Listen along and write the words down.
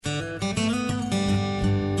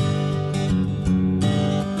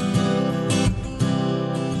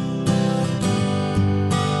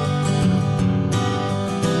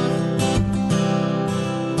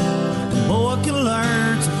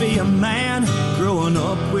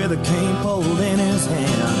with a cane pole in his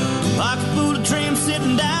hand. Pocket full of trim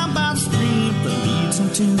sitting down by the stream that leads him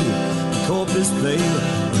to the Corpus Bay.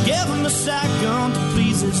 Give him a shotgun to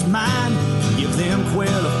please his mind. Give them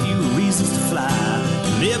quail a few reasons to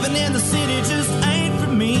fly. Living in the city just ain't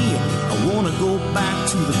for me. I wanna go back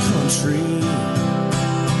to the country.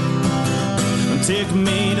 Take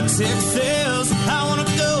me to Texas. I wanna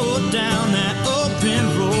go down that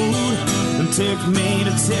open road. And take me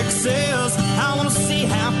to Texas. I wanna see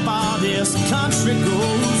how far this country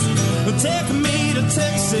goes. Take me to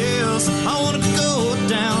Texas. I wanna go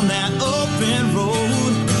down that open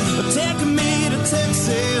road. Take me to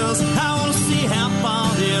Texas. I wanna see how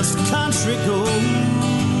far this country goes.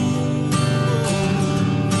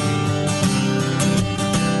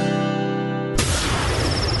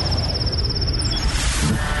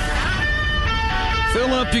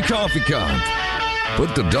 Fill up your coffee cup,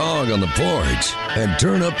 put the dog on the porch, and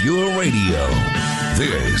turn up your radio.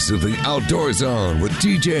 This is the Outdoor Zone with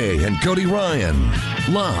TJ and Cody Ryan,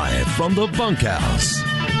 live from the Bunkhouse.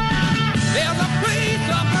 There's a place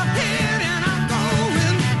up ahead and I'm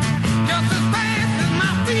going just as fast as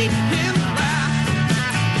my feet can fly.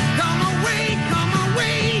 Come away,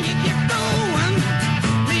 you get going.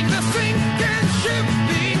 Leave the sinking ship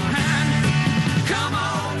behind. Come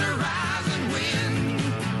on the rising wind.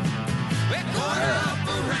 We're going up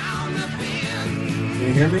around the bend. Can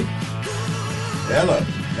you hear me? Hello.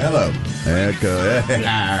 Echo.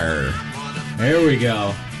 There we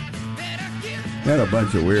go. Got a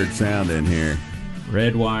bunch of weird sound in here.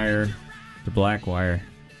 Red wire to black wire.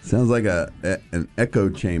 Sounds like an echo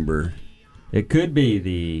chamber. It could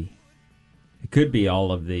be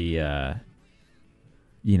all of the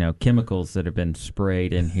chemicals that have been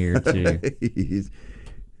sprayed in here to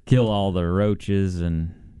kill all the roaches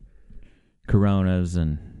and coronas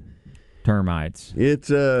and termites.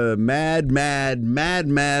 It's a mad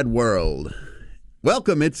world.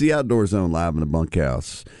 Welcome, it's the Outdoor Zone live in the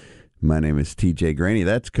Bunkhouse. My name is TJ Graney.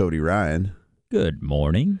 That's Cody Ryan. Good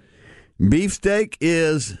morning. Beefsteak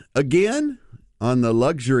is again on the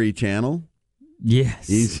luxury channel. Yes.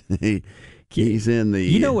 He's in the...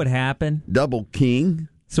 You know what happened? Double King.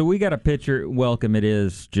 So we got a picture. Welcome. It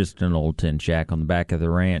is just an old tin shack on the back of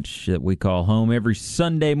the ranch that we call home every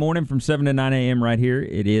Sunday morning from 7 to 9 a.m. right here.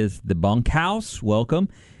 It is the Bunkhouse. Welcome.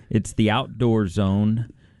 It's the Outdoor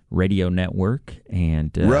Zone Radio Network.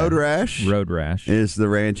 And Road Rash is the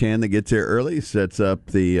ranch hand that gets here early, sets up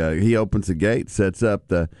he opens the gate, sets up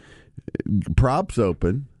the props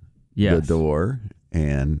open, the door,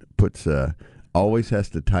 and puts always has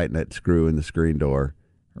to tighten that screw in the screen door.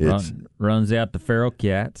 Runs out the feral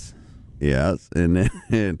cats. Yes, and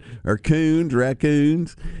or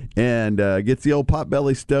raccoons, and gets the old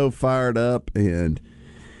potbelly stove fired up and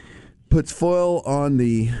puts foil on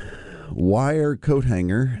the wire coat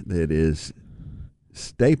hanger that is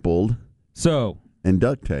stapled and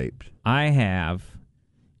duct taped.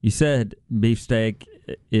 You said Beefsteak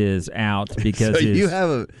is out because so you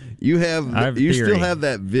still have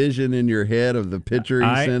that vision in your head of the picture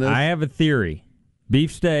he sent us? I have a theory.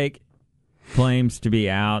 Beefsteak claims to be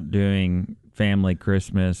out doing family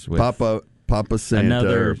Christmas with Papa Santa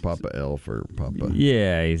or Papa Elf or Papa.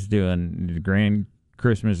 Yeah, he's doing the grand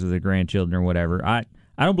Christmas with the grandchildren or whatever. I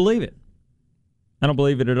don't believe it. I don't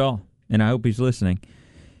believe it at all, and I hope he's listening.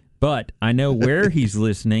 But I know where he's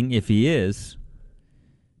listening, if he is.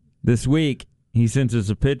 This week, he sends us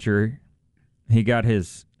a picture. He got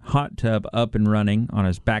his hot tub up and running on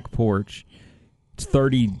his back porch. It's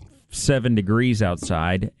 37 degrees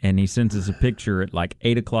outside, and he sends us a picture at like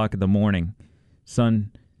 8 o'clock in the morning.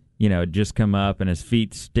 Sun, had just come up, and his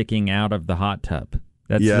feet sticking out of the hot tub.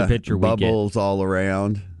 That's the picture we get. Bubbles all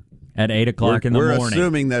around. At 8 o'clock in the morning. We're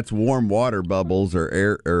assuming that's warm water bubbles or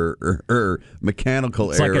air or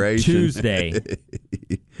mechanical it's aeration. Like a Tuesday,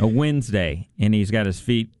 a Wednesday, and he's got his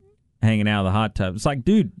feet hanging out of the hot tub. It's like,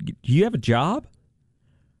 dude, do you have a job?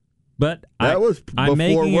 But I'm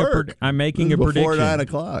making work. I'm making a before prediction. Before 9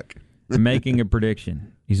 o'clock. I'm making a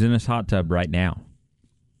prediction. He's in his hot tub right now.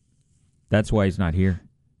 That's why he's not here.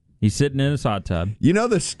 He's sitting in his hot tub. You know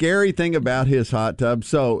the scary thing about his hot tub?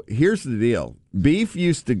 So here's the deal. Beef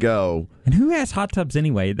used to go... And who has hot tubs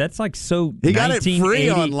anyway? That's like so... He got it free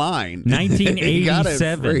online.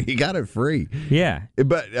 1987. He got it free. Yeah.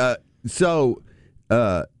 But,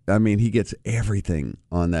 he gets everything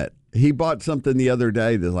on that. He bought something the other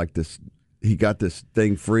day that's like this. He got this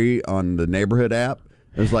thing free on the neighborhood app.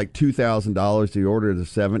 It was like $2,000. He ordered a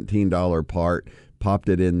 $17 part, popped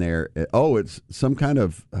it in there. Oh, it's some kind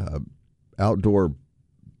of outdoor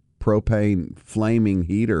propane flaming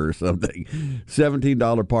heater or something.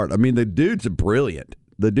 $17 part. I mean, the dude's brilliant.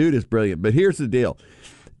 The dude is brilliant. But here's the deal.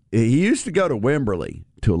 he used to go to Wimberley,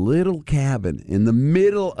 to a little cabin in the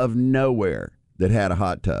middle of nowhere that had a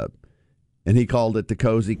hot tub. And he called it the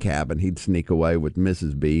Cozy Cabin. He'd sneak away with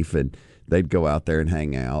Mrs. Beef, and they'd go out there and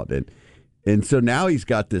hang out. And so now he's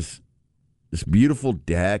got this beautiful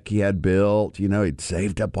deck he had built. You know, he'd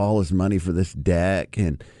saved up all his money for this deck,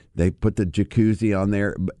 and they put the jacuzzi on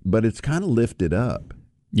there. But it's kind of lifted up.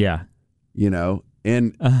 Yeah. You know,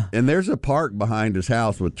 and there's a park behind his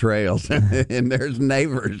house with trails, and there's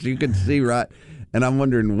neighbors you can see right. And I'm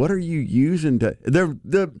wondering, what are you using to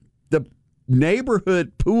the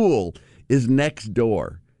neighborhood pool is next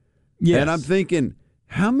door. Yes. And I'm thinking,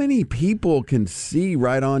 how many people can see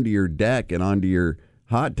right onto your deck and onto your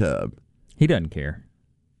hot tub? He doesn't care.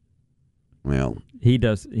 Well, he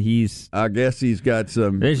does. I guess he's got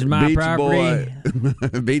some This is my Beach property.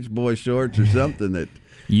 Beach Boy shorts or something that.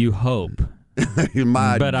 You hope.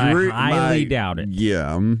 But I highly doubt it.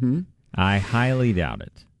 Yeah. Mm-hmm. I highly doubt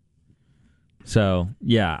it. So,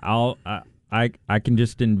 yeah, I can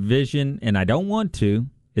just envision, and I don't want to.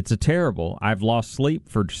 It's terrible. I've lost sleep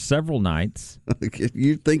for several nights.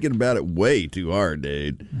 You're thinking about it way too hard,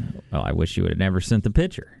 dude. Well, I wish you would have never sent the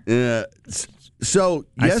picture. So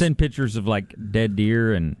I send pictures of, like, dead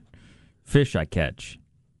deer and fish I catch.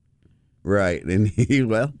 Right. And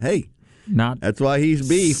hey. That's why he's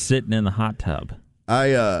beef. Sitting in the hot tub.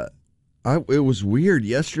 It was weird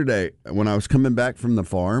yesterday when I was coming back from the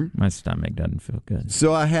farm. My stomach doesn't feel good.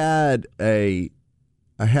 So I had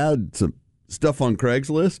some stuff on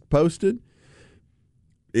Craigslist posted,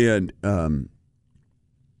 and for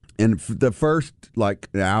the first like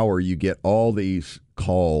hour you get all these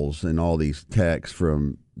calls and all these texts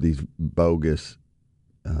from these bogus.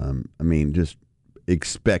 Just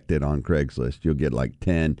expected on Craigslist. You'll get like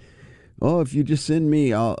 10. Oh, if you just send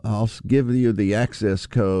me, I'll give you the access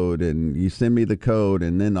code, and you send me the code,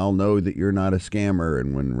 and then I'll know that you're not a scammer,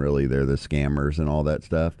 and when really they're the scammers and all that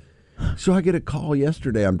stuff. So I get a call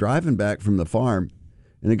yesterday. I'm driving back from the farm,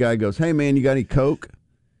 and the guy goes, "Hey, man, you got any Coke?"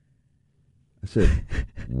 I said,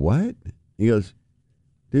 "What?" He goes,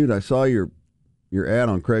 "Dude, I saw your ad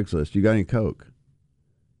on Craigslist. You got any Coke?"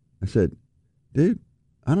 I said, "Dude,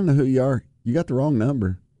 I don't know who you are. You got the wrong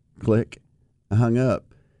number." Click. I hung up.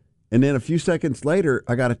 And then a few seconds later,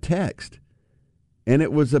 I got a text. And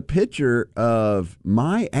it was a picture of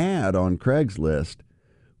my ad on Craigslist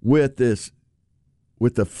with the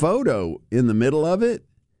photo in the middle of it.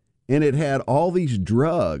 And it had all these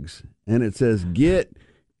drugs. And it says, get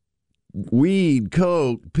weed,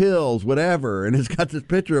 Coke, pills, whatever. And it's got this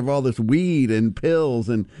picture of all this weed and pills.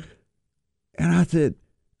 And I said,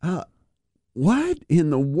 what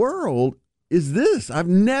in the world is this? I've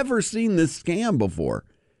never seen this scam before.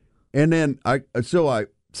 And then I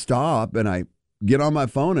stop and I get on my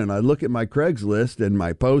phone and I look at my Craigslist and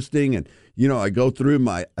my posting, and I go through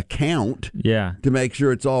my account to make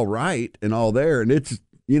sure it's all right and all there, and it's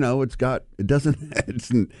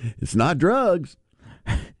not drugs.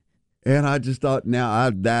 And I just thought,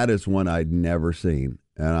 that is one I'd never seen.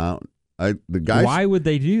 And the guys, why would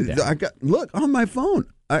they do that? Look on my phone.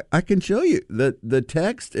 I can show you the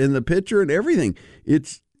text and the picture and everything.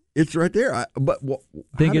 It's right there.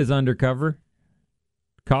 Think it's undercover?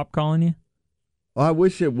 Cop calling you? I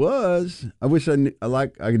wish it was. I wish I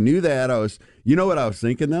knew that. You know what I was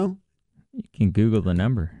thinking though? You can Google the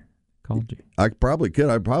number. Called you. I probably could.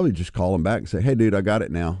 I'd probably just call him back and say, "Hey, dude, I got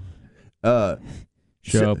it now."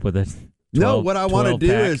 Show up with a 12, no. What I want to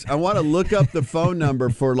do pack. is I want to look up the phone number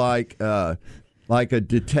for like a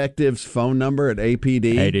detective's phone number at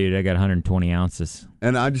APD. Hey, dude, I got 120 ounces.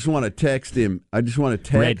 And I just want to text him. I just want to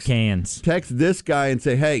text red cans. Text this guy and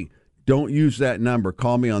say, "Hey, don't use that number.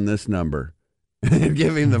 Call me on this number." And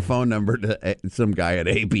give him the phone number to some guy at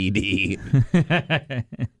APD.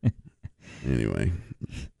 Anyway,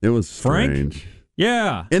 it was strange. Frank?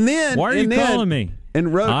 Yeah. And then, why are you calling me?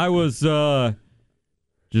 And I was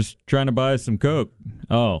just trying to buy some Coke.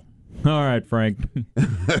 Oh. All right, Frank.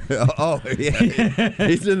 Oh, yeah.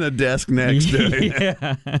 He's in the desk next to him.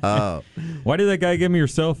 Yeah. Oh. Why did that guy give me your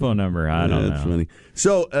cell phone number? I don't know. That's funny.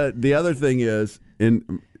 So the other thing is, in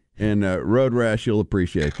Road Rash, you'll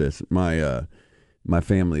appreciate this. My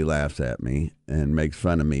family laughs at me and makes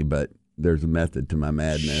fun of me, but there's a method to my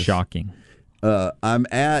madness. Shocking. I'm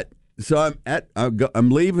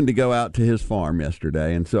leaving to go out to his farm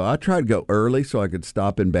yesterday, and so I tried to go early so I could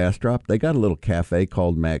stop in Bastrop. They got a little cafe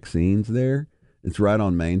called Maxine's there. It's right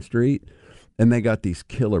on Main Street, and they got these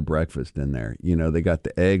killer breakfast in there. They got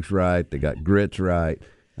the eggs right, they got grits right.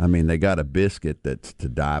 I mean, they got a biscuit that's to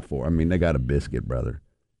die for. I mean, they got a biscuit, brother.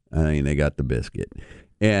 They got the biscuit.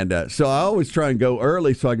 And so I always try and go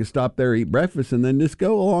early so I can stop there, eat breakfast, and then just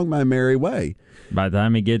go along my merry way. By the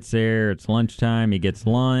time he gets there, it's lunchtime. He gets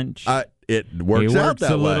lunch. It works he out works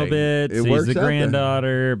that a little way. bit. It Sees works the out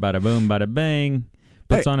granddaughter. Bada boom, bada bang.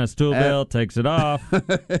 Puts on a stool belt, takes it off.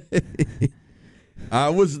 I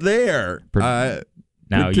was there. I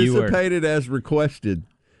Now, you were- participated as requested.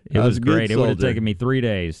 It I was a good great. It would have soldier. taken me 3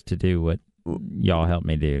 days to do what y'all helped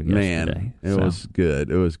me do yesterday. Man, it was good.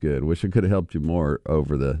 It was good. Wish I could have helped you more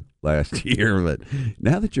over the last year, but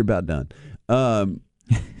now that you're about done.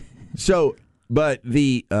 So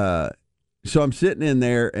I'm sitting in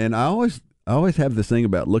there, and I always have this thing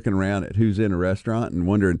about looking around at who's in a restaurant and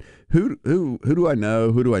wondering who do I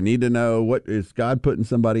know, who do I need to know, what is God putting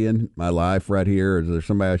somebody in my life right here, or is there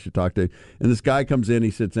somebody I should talk to? And this guy comes in, he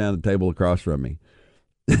sits down at the table across from me,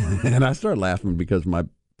 and I start laughing because my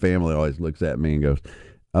family always looks at me and goes,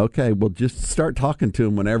 okay, well, just start talking to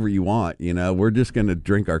him whenever you want. We're just going to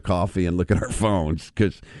drink our coffee and look at our phones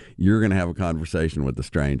because you're going to have a conversation with a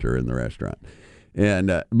stranger in the restaurant.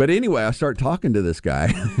 And but anyway, I start talking to this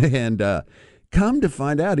guy, and come to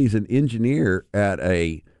find out, he's an engineer at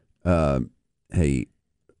a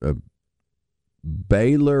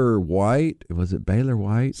Baylor White. Was it Baylor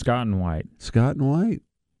White? Scott and White. Scott and White.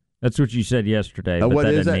 That's what you said yesterday, but what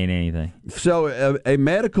that is doesn't that? mean anything. So a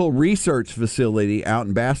medical research facility out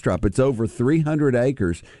in Bastrop. It's over 300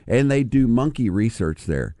 acres, and they do monkey research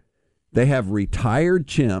there. They have retired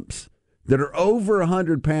chimps that are over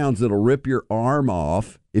 100 pounds that'll rip your arm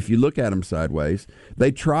off if you look at them sideways.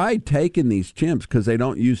 They tried taking these chimps because they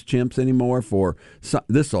don't use chimps anymore for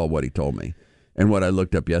this is all what he told me and what I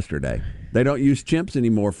looked up yesterday. They don't use chimps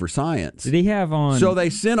anymore for science. Did he have on... So they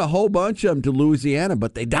sent a whole bunch of them to Louisiana,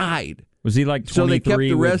 but they died. Was he like 23 so they kept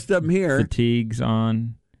the rest with of them here. fatigues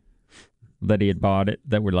on that he had bought it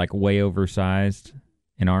that were like way oversized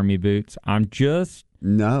in army boots? I'm just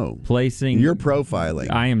placing... You're profiling.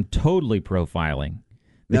 I am totally profiling.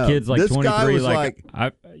 The No, kid's like this 23. guy was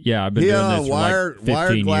I've been doing this for like 15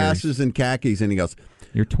 wire years. glasses and khakis, and he goes,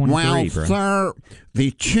 You're 23, Well, bro. sir,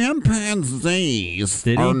 the chimpanzees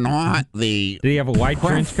Did he? are not the Did he have a white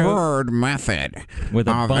trench coat? preferred method With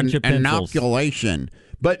a of bunch of pencils. inoculation.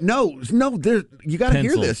 but no, you got to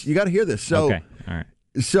hear Pencils. this. You got to hear this. So, Okay, all right.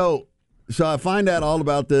 so I find out all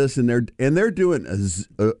about this, and they're doing a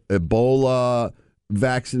Ebola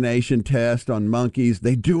vaccination test on monkeys.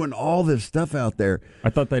 They doing all this stuff out there, I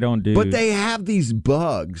thought they don't do... but they have these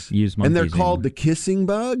bugs, Use and they're monkeys called anymore. the kissing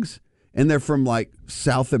bugs, and they're from like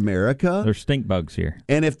South America. There's stink bugs here.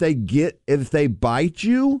 And if they bite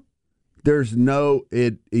you, there's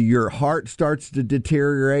your heart starts to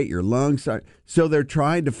deteriorate, your lungs start. So they're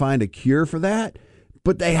trying to find a cure for that,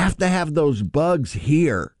 but they have to have those bugs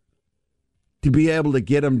here to be able to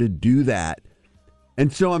get them to do that.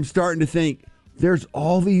 And so I'm starting to think there's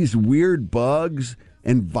all these weird bugs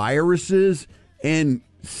and viruses and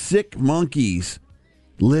sick monkeys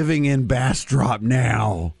living in Bastrop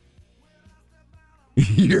now.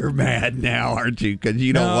 You're mad now, aren't you? Because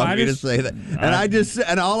you don't No, want me to say that. And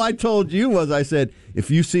and all I told you was, I said, if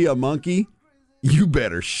you see a monkey, you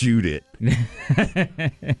better shoot it.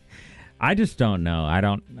 I just don't know. I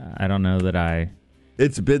don't know that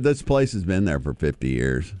This place has been there for 50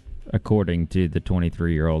 years. according to the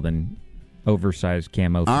 23-year-old and oversized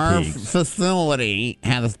camo Our fatigues. facility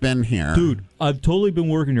has been here. Dude, I've totally been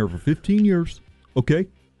working here for 15 years. Okay?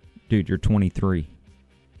 Dude, you're 23.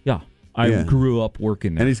 Yeah. I grew up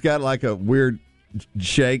working there. And he's got like a weird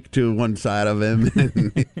shake to one side of him.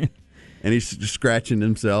 And he's scratching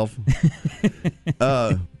himself.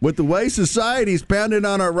 With the way society's pounding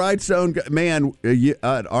on our rights zone, man,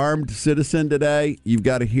 an armed citizen today, you've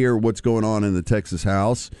got to hear what's going on in the Texas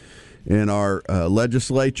House and our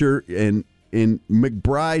legislature. And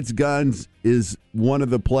McBride's Guns is one of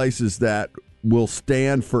the places that will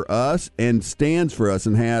stand for us and stands for us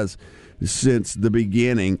and has since the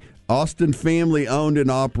beginning. Austin family owned and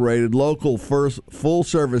operated, local first full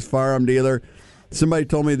service firearm dealer. Somebody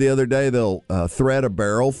told me the other day they'll thread a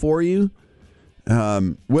barrel for you.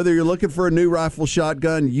 Whether you're looking for a new rifle,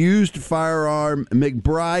 shotgun, used firearm,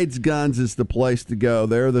 McBride's Guns is the place to go.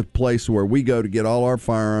 They're the place where we go to get all our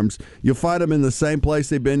firearms. You'll find them in the same place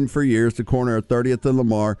they've been for years, the corner of 30th and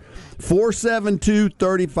Lamar.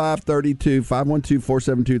 472-3532,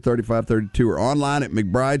 512-472-3532, or online at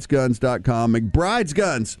McBridesGuns.com. McBride's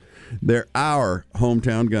Guns, they're our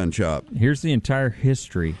hometown gun shop. Here's the entire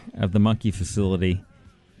history of the monkey facility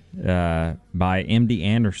by MD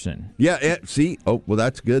Anderson. Yeah, see? Oh, well,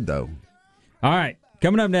 that's good, though. All right.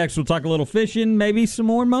 Coming up next, we'll talk a little fishing, maybe some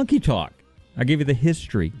more monkey talk. I give you the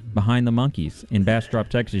history behind the monkeys in Bastrop,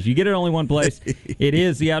 Texas. You get it only one place. It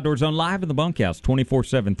is the Outdoor Zone, live in the Bunkhouse,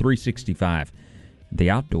 24/7, 365.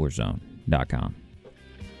 TheOutdoorZone.com.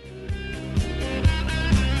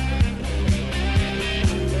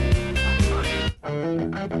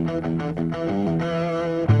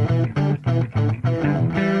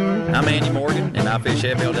 I'm Andy Morgan, and I fish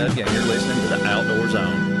FLW, and you're listening to the Outdoor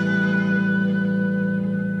Zone.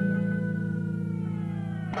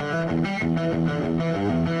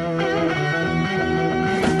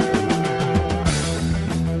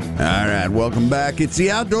 All right, welcome back. It's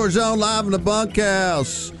the Outdoor Zone live in the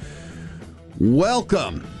Bunkhouse.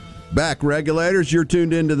 Welcome back, regulators. You're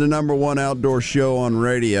tuned into the number one outdoor show on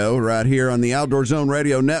radio right here on the Outdoor Zone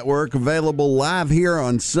Radio Network, available live here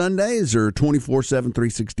on Sundays or 24/7,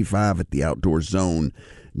 365 at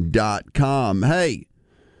theoutdoorzone.com. Hey,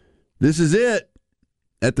 this is it.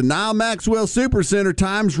 At the Nile Maxwell Supercenter,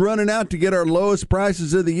 time's running out to get our lowest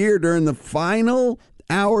prices of the year during the final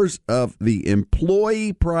hours of the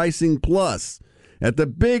Employee Pricing Plus. At the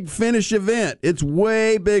Big Finish event, it's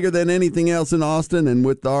way bigger than anything else in Austin, and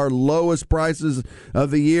with our lowest prices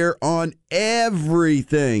of the year on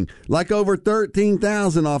everything, like over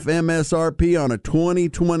 $13,000 off MSRP on a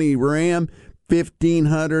 2020 Ram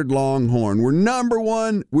 1500 Longhorn. We're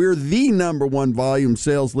the number one volume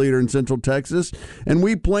sales leader in Central Texas, and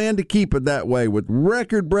we plan to keep it that way with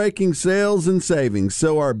record-breaking sales and savings.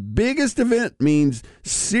 So our biggest event means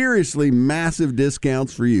seriously massive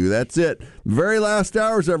discounts for you. That's it. Very last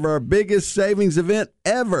hours of our biggest savings event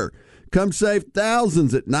ever. Come save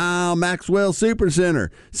thousands at Nile Maxwell Supercenter,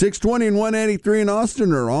 620 and 183 in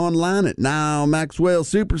Austin, or online at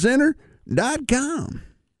NileMaxwellSupercenter.com.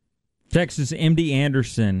 Texas MD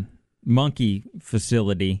Anderson monkey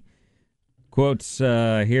facility quotes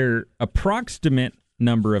here, approximate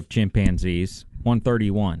number of chimpanzees,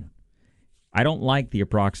 131. I don't like the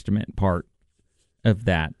approximate part of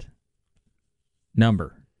that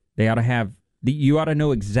number. They ought to have, you ought to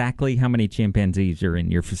know exactly how many chimpanzees are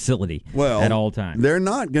in your facility at all times. They're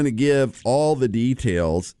not going to give all the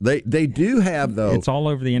details. They do have, though. It's all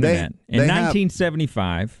over the internet. In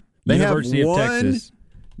 1975, University of Texas.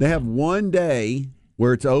 They have one day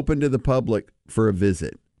where it's open to the public for a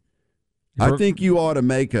visit. I think you ought to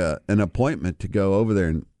make an appointment to go over there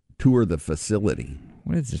and tour the facility.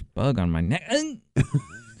 What is this bug on my neck?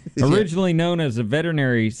 Originally known as the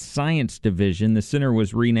Veterinary Science Division, the center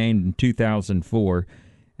was renamed in 2004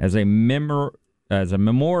 as a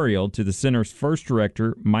memorial to the center's first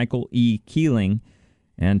director, Michael E. Keeling,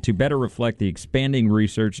 and to better reflect the expanding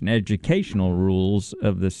research and educational roles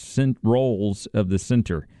of the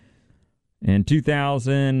center. In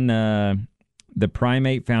 2000, the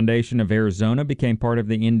Primate Foundation of Arizona became part of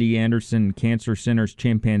the MD Anderson Cancer Center's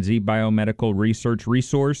Chimpanzee Biomedical Research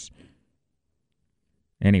Resource.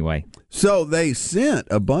 Anyway. So they sent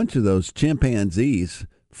a bunch of those chimpanzees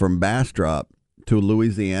from Bastrop to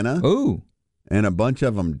Louisiana. Ooh. And a bunch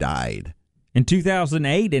of them died. In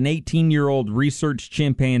 2008, an 18-year-old research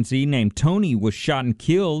chimpanzee named Tony was shot and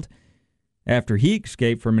killed after he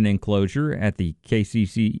escaped from an enclosure at the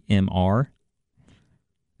KCCMR.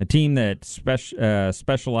 A team that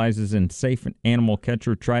specializes in safe animal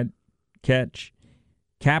capture tried to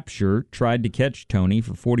catch Tony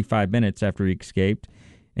for 45 minutes after he escaped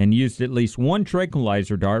and used at least one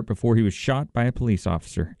tranquilizer dart before he was shot by a police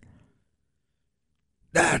officer.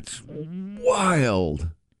 That's wild.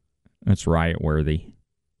 That's riot-worthy.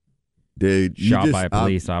 Dude, shot by a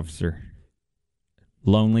police officer.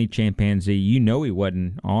 Lonely chimpanzee. You know he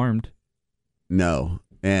wasn't armed. No,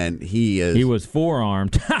 and he is. He was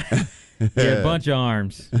forearmed. He had a bunch of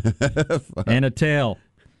arms and a tail.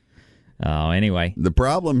 Oh, anyway. The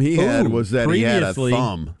problem he had was that he had a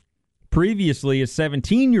thumb. Previously, a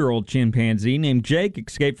 17-year-old chimpanzee named Jake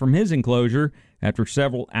escaped from his enclosure after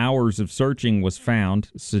several hours of searching was found,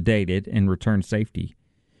 sedated, and returned safety.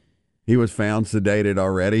 He was found sedated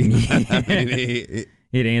already?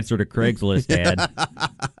 He'd answered a Craigslist ad.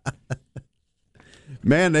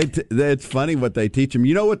 Man, it's funny what they teach them.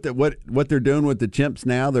 You know what they're doing with the chimps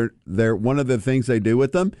now? They're one of the things they do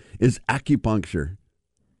with them is acupuncture.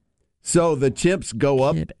 So the chimps go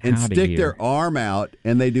up and stick their arm out,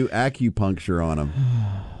 and they do acupuncture on them.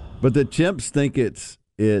 But the chimps think it's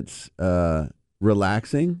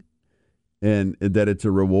relaxing and that it's a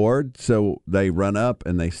reward, so they run up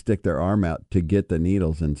and they stick their arm out to get the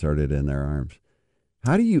needles inserted in their arms.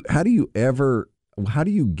 How do you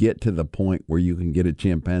get to the point where you can get a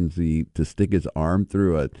chimpanzee to stick his arm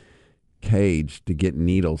through a cage to get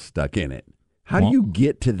needles stuck in it? How do you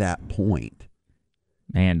get to that point?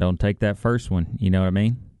 Man, don't take that first one. You know what I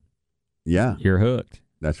mean? Yeah. You're hooked.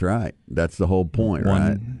 That's right. That's the whole point,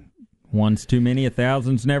 right? One's too many,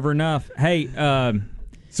 1,000's never enough. Hey,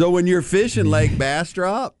 so when you're fishing Lake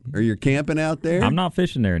Bastrop or you're camping out there, I'm not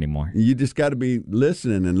fishing there anymore. you just got to be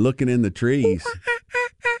listening and looking in the trees.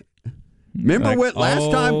 Remember Like, what last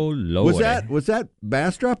time Lordy. was that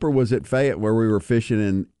Bastrop or was it Fayette where we were fishing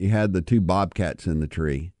and you had the 2 bobcats in the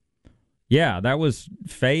tree? Yeah, that was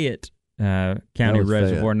Fayette County was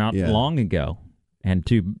Reservoir Fayette, not yeah. long ago. And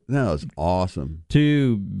That was awesome.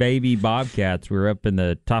 2 baby bobcats were up in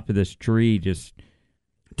the top of this tree just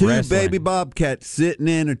 2 wrestling. baby bobcats sitting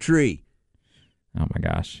in a tree. Oh, my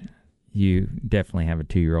gosh. You definitely have a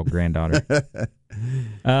 2-year-old granddaughter.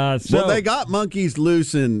 Well, they got monkeys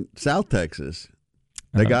loose in South Texas.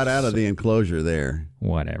 They got out of the enclosure there.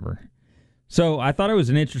 Whatever. So I thought it was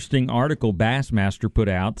an interesting article Bassmaster put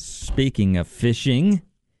out, speaking of fishing,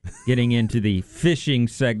 getting into the fishing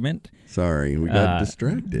segment. Sorry, we got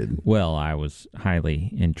distracted. Well, I was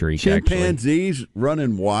highly intrigued, Chimpanzees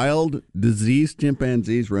running wild, diseased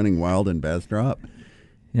chimpanzees running wild in Bastrop.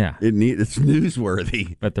 Yeah. It's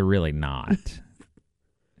newsworthy. But they're really not.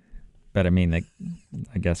 But, I mean,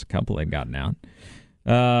 I guess a couple had gotten out.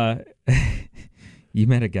 You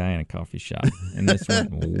met a guy in a coffee shop, and this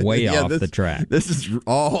went way off the track. This is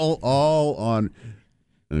all on.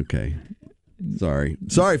 Okay. Sorry,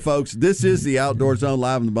 folks. This is the Outdoor Zone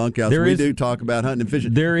live in the Bunkhouse. We do talk about hunting and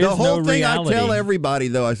fishing. There is the whole no thing reality. I tell everybody,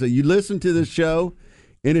 though, I say, you listen to this show,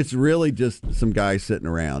 and it's really just some guys sitting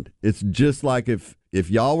around. It's just like if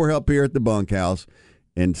y'all were up here at the Bunkhouse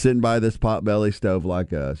and sitting by this potbelly stove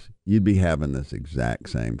like us, you'd be having this exact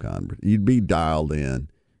same conversation. You'd be dialed in.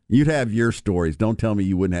 You'd have your stories. Don't tell me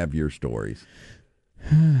you wouldn't have your stories.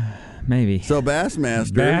 Maybe. So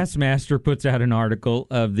Bassmaster puts out an article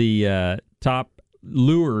of the top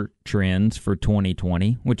lure trends for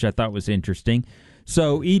 2020, which I thought was interesting.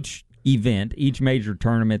 So each event, each major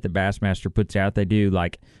tournament that Bassmaster puts out, they do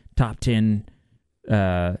like top 10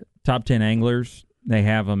 anglers. They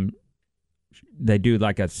have them. They do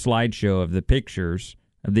like a slideshow of the pictures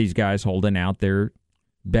of these guys holding out their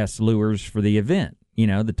best lures for the event. You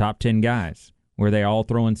know, the top 10 guys, where they all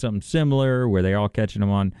throwing something similar, where they all catching them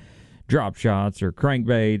on drop shots or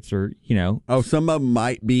crankbaits or, you know. Oh, some of them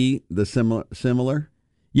might be the similar?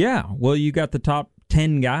 Yeah. Well, you got the top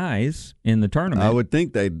 10 guys in the tournament. I would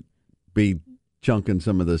think they'd be chunking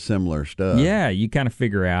some of the similar stuff. Yeah, you kind of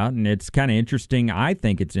figure out, and it's kind of interesting. I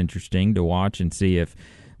think it's interesting to watch and see if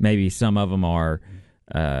maybe some of them are,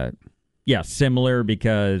 similar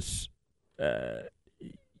because,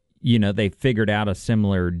 they figured out a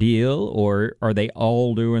similar deal, or are they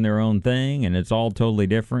all doing their own thing and it's all totally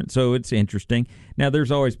different? So it's interesting. Now,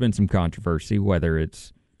 there's always been some controversy, whether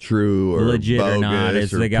it's true or legit bogus, or not.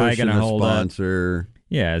 Is the guy going to hold sponsor? up?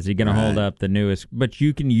 Yeah, is he going to hold up the newest? But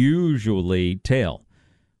you can usually tell.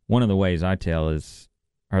 One of the ways I tell is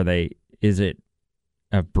it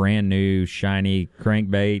a brand new shiny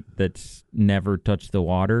crankbait that's never touched the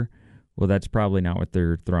water? Well, that's probably not what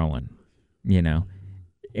they're throwing,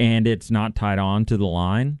 And it's not tied on to the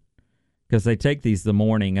line because they take these the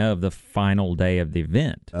morning of the final day of the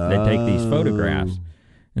event. They take these photographs.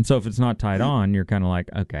 And so if it's not tied on, you're kind of like,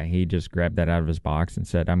 okay, he just grabbed that out of his box and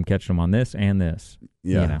said, I'm catching them on this and this.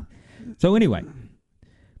 Yeah. So anyway,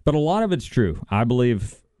 but a lot of it's true. I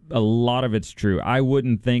believe a lot of it's true. I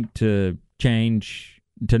wouldn't think to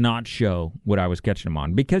not show what I was catching them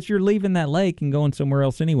on because you're leaving that lake and going somewhere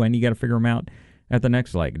else anyway, and you got to figure them out at the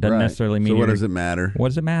next lake. It doesn't necessarily mean. So what does it matter? What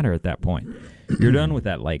does it matter at that point? You're done with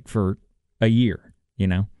that lake for a year.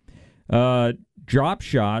 Drop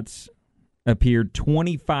shots appeared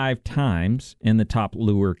 25 times in the top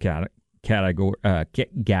lure category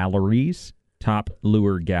galleries. Top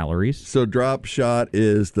lure galleries. So drop shot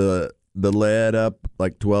is the lead up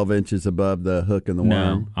like 12 inches above the hook and the worm?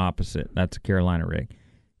 No, opposite. That's a Carolina rig.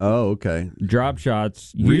 Oh, okay. Drop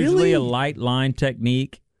shots, Really? usually a light line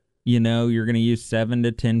technique. You're going to use 7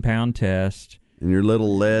 to 10 pound test, And your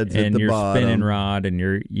little leads at and the your bottom. spinning rod, and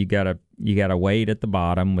you got a weight at the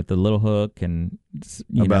bottom with the little hook, and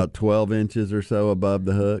About 12 inches or so above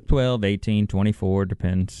the hook. 12, 18, 24,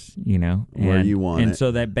 depends, Where you want and it.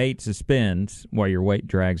 so that bait suspends while your weight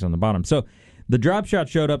drags on the bottom. So the drop shot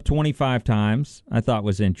showed up 25 times. I thought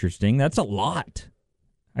was interesting. That's a lot.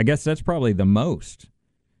 I guess that's probably the most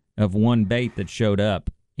of one bait that showed up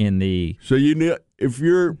in the. So if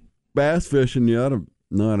you're bass fishing, you ought to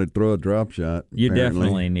know how to throw a drop shot. You apparently.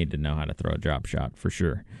 definitely need to know how to throw a drop shot for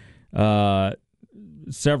sure.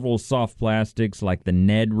 Several soft plastics like the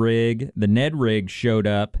Ned rig. The Ned rig showed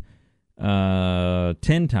up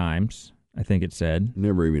 10 times, I think it said.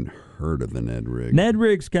 Never even heard of the Ned rig. Ned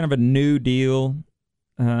rig's kind of a new deal.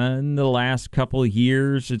 in the last couple of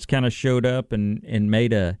years, it's kind of showed up and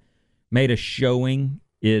made a showing.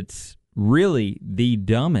 It's really the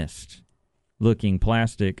dumbest looking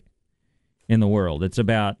plastic in the world. It's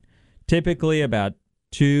typically about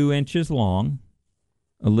 2 inches long,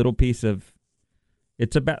 a little piece of,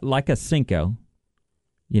 it's about like a Cinco,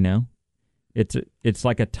 you know? It's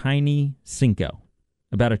like a tiny Cinco,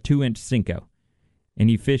 about a 2-inch Cinco.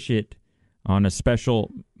 And you fish it on a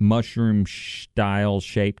special mushroom-style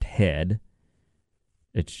shaped head.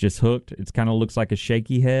 It's just hooked. It kind of looks like a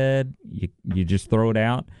shaky head. You just throw it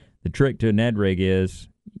out. The trick to a Ned rig is,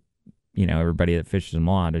 everybody that fishes them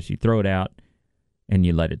a lot, is you throw it out and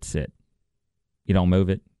you let it sit. You don't move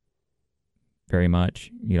it very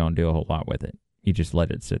much. You don't do a whole lot with it. You just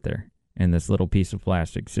let it sit there. And this little piece of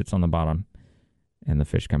plastic sits on the bottom, and the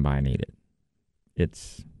fish come by and eat it.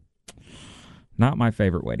 It's not my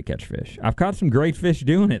favorite way to catch fish. I've caught some great fish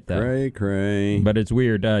doing it, though. Cray. But it's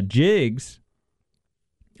weird. Jigs,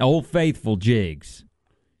 Old Faithful jigs.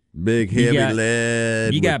 Big, heavy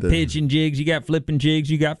lead. You got pitching jigs. You got flipping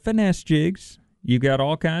jigs. You got finesse jigs. You got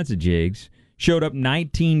all kinds of jigs. Showed up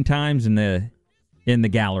 19 times in the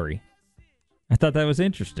gallery. I thought that was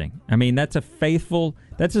interesting. I mean, that's a staple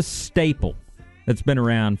that's been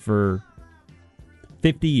around for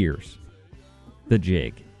 50 years, the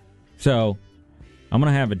jig. So I'm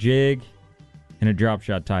going to have a jig and a drop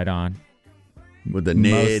shot tied on with the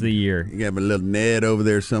Ned. Most of the year. You have a little Ned over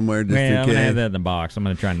there somewhere just in case. I'm going to have that in the box. I'm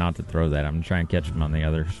going to try not to throw that. I'm going to try and catch them on the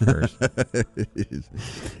others first.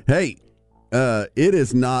 Hey, it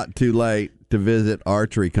is not too late to visit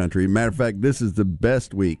archery country. Matter of fact, this is the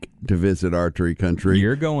best week to visit archery country.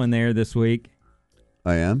 You're going there this week.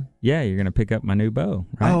 I am? Yeah, you're going to pick up my new bow,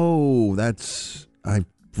 right? Oh, I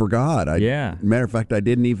forgot. Yeah. Matter of fact, I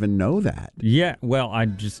didn't even know that. Yeah, well,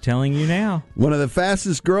 I'm just telling you now. One of the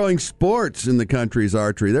fastest growing sports in the country is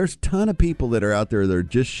archery. There's a ton of people that are out there that are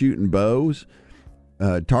just shooting bows,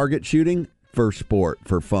 target shooting for sport,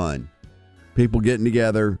 for fun. People getting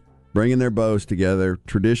together, bringing their bows together,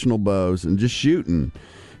 traditional bows, and just shooting.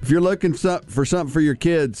 If you're looking for something for your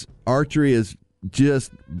kids, archery is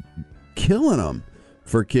just killing them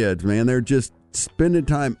for kids, man. They're just spending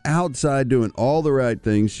time outside doing all the right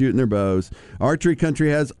things, shooting their bows. Archery Country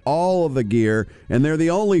has all of the gear, and they're the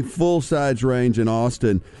only full-size range in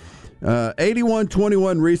Austin.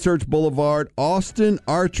 8121 Research Boulevard,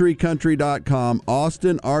 AustinArcheryCountry.com,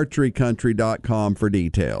 AustinArcheryCountry.com for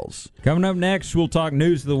details. Coming up next, we'll talk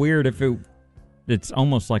News of the Weird. It's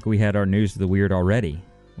almost like we had our News of the Weird already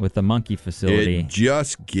with the monkey facility. It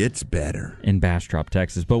just gets better. In Bastrop,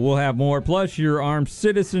 Texas. But we'll have more. Plus your Armed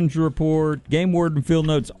Citizens Report, Game Warden Field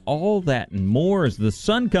Notes, all that and more as the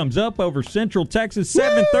sun comes up over Central Texas,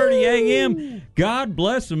 7:30 a.m. God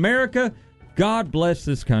bless America. God bless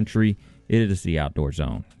this country. It is the Outdoor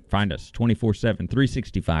Zone. Find us 24/7,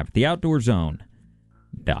 365 at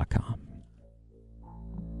theoutdoorzone.com.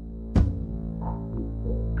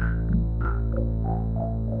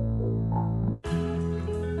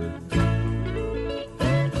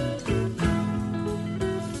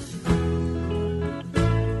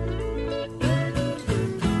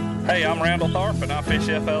 Hey, I'm Randall Tharp, and I fish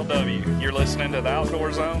FLW. You're listening to the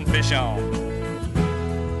Outdoor Zone. Fish on.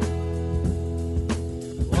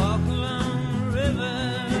 Walk along the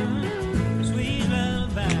river, sweet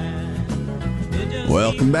lullaby.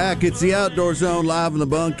 Welcome back. It's the Outdoor Zone live in the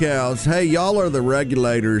Bunkhouse. Hey, y'all are the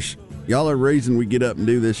regulators. Y'all are the reason we get up and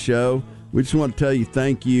do this show. We just want to tell you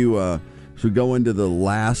thank you. As we go into the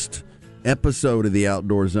last episode of the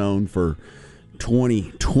Outdoor Zone for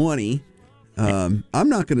 2020. I'm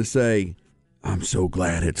not going to say I'm so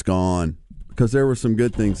glad it's gone, because there were some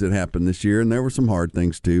good things that happened this year, and there were some hard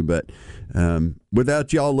things too. But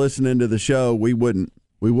without y'all listening to the show, we wouldn't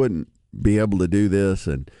be able to do this.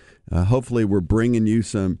 And hopefully, we're bringing you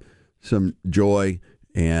some joy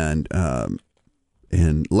and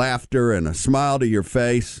laughter and a smile to your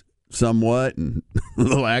face, somewhat, and a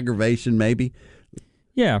little aggravation maybe.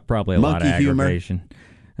 Yeah, probably a lot of humor. aggravation.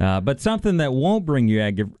 But something that won't bring you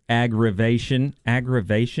aggravation.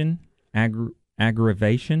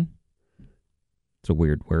 It's a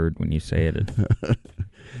weird word when you say it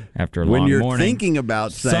after a long morning. When you're thinking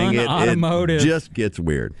about saying it just gets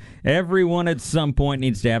weird. Everyone at some point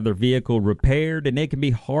needs to have their vehicle repaired, and it can be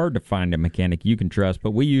hard to find a mechanic you can trust, but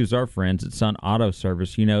we use our friends at Sun Auto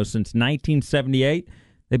Service. Since 1978,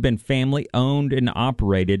 they've been family-owned and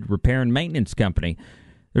operated repair and maintenance company.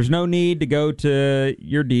 There's no need to go to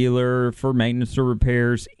your dealer for maintenance or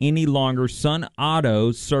repairs any longer. Sun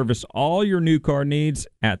Auto service all your new car needs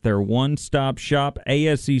at their one-stop shop.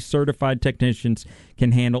 ASE certified technicians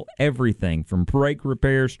can handle everything from brake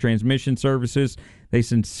repairs, transmission services. They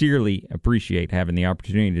sincerely appreciate having the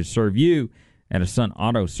opportunity to serve you at a Sun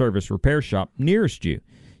Auto service repair shop nearest you.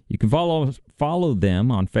 You can follow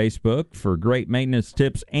them on Facebook for great maintenance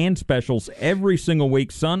tips and specials every single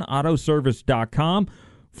week. SunAutoservice.com.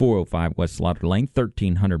 405 West Slaughter Lane,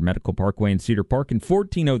 1300 Medical Parkway in Cedar Park, and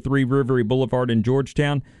 1403 Rivery Boulevard in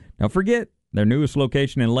Georgetown. Don't forget their newest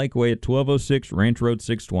location in Lakeway at 1206 Ranch Road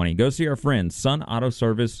 620. Go see our friends,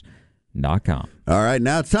 SunAutoservice.com. All right,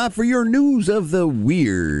 now it's time for your news of the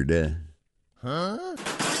weird.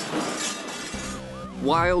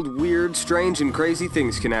 Wild, weird, strange, and crazy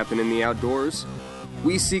things can happen in the outdoors.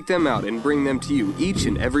 We seek them out and bring them to you each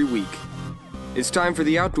and every week. It's time for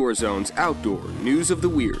the Outdoor Zone's Outdoor News of the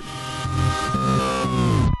Weird.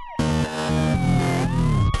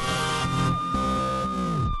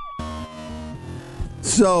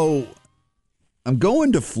 So, I'm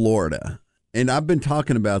going to Florida, and I've been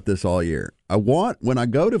talking about this all year. When I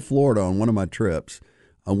go to Florida on one of my trips,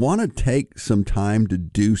 I want to take some time to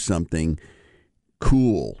do something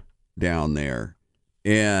cool down there.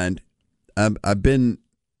 And I've been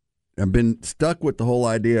stuck with the whole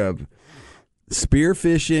idea of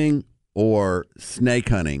spearfishing or snake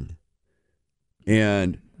hunting.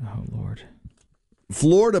 And oh, Lord.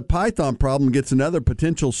 Florida python problem gets another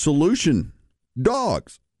potential solution.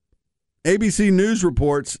 Dogs. ABC News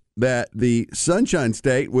reports that the Sunshine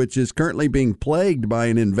State, which is currently being plagued by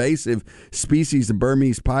an invasive species of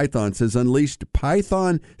Burmese pythons, has unleashed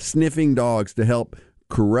python-sniffing dogs to help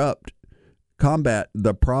combat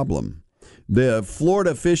the problem. The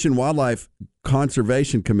Florida Fish and Wildlife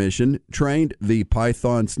Conservation Commission trained the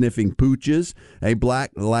python-sniffing pooches, a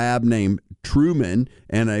black lab named Truman,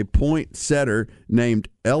 and a point setter named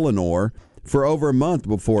Eleanor, for over a month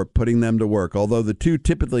before putting them to work. Although the two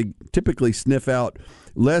typically sniff out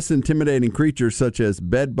less intimidating creatures such as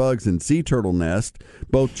bed bugs and sea turtle nests,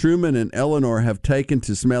 both Truman and Eleanor have taken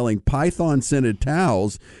to smelling python-scented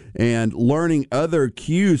towels and learning other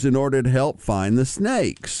cues in order to help find the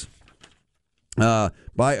snakes.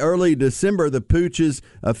 By early December, the pooches,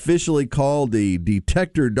 officially called the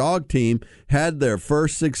Detector Dog Team, had their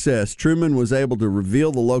first success. Truman was able to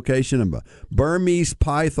reveal the location of a Burmese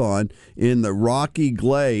python in the Rocky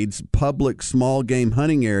Glades public small game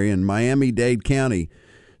hunting area in Miami-Dade County.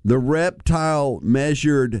 The reptile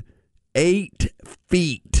measured 8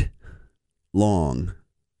 feet long.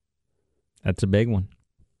 That's a big one.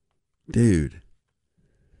 Dude.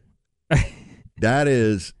 That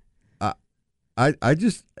is... I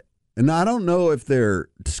just, and I don't know if they're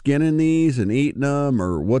skinning these and eating them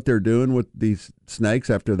or what they're doing with these snakes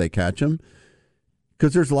after they catch them,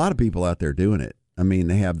 because there's a lot of people out there doing it. I mean,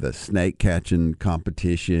 they have the snake catching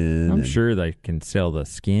competition. I'm sure they can sell the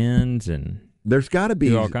skins and there's got to be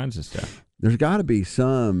do all kinds of stuff. There's got to be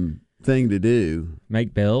some thing to do.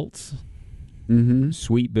 Make belts,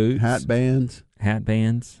 sweet boots, hat bands.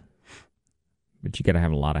 But you got to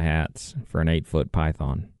have a lot of hats for an 8-foot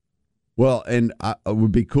python. Well, and it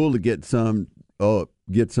would be cool to get some of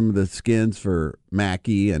the skins for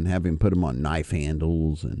Mackie and have him put them on knife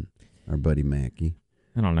handles and our buddy Mackie.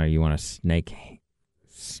 I don't know. You want a snake?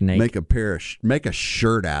 Make a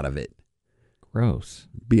shirt out of it. Gross.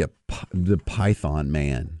 Be the Python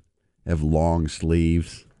Man. Have long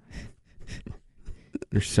sleeves.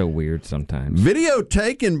 You're so weird sometimes. Video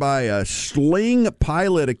taken by a Sling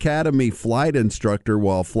Pilot Academy flight instructor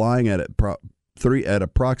while flying at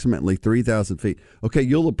approximately 3,000 feet. Okay,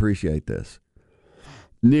 you'll appreciate this.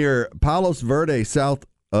 Near Palos Verdes, south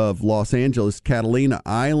of Los Angeles, Catalina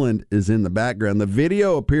Island is in the background. The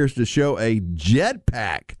video appears to show a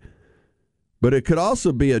jetpack, but it could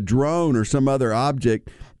also be a drone or some other object.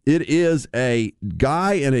 It is a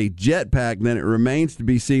guy in a jetpack. Then it remains to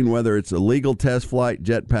be seen whether it's a legal test flight.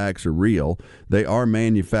 Jetpacks are real. They are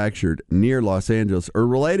manufactured near Los Angeles or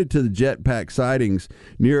related to the jetpack sightings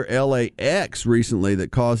near LAX recently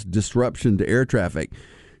that caused disruption to air traffic.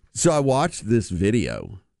 So I watched this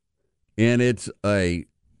video, and it's a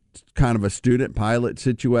kind of a student pilot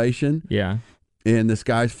situation. Yeah. And this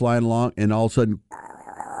guy's flying along, and all of a sudden,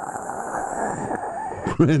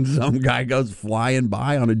 and some guy goes flying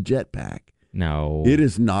by on a jetpack. No. It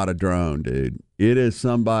is not a drone, dude. It is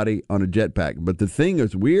somebody on a jetpack. But the thing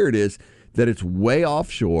that's weird is that it's way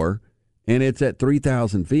offshore, and it's at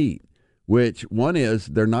 3,000 feet, which one is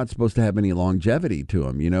they're not supposed to have any longevity to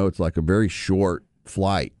them. You know, it's like a very short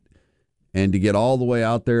flight. And to get all the way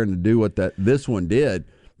out there and to do what this one did.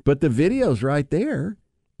 But the video's right there.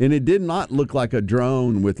 And it did not look like a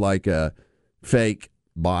drone with like a fake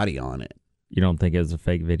body on it. You don't think it was a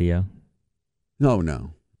fake video? No,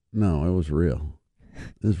 it was real.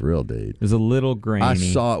 It was real, dude. It was a little grainy. I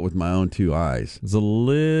saw it with my own two eyes. It was a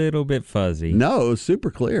little bit fuzzy. No, it was super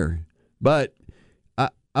clear. But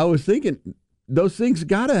I was thinking those things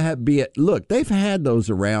gotta be. Look, they've had those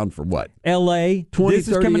around for what? L.A. 20, This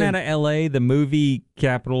is 30 coming years. out of L.A., the movie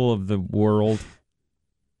capital of the world.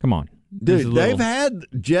 Come on. There's Dude, a little- they've had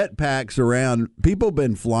jetpacks around. People have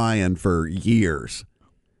been flying for years.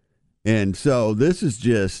 And so this is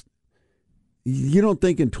just, you don't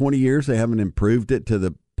think in 20 years they haven't improved it to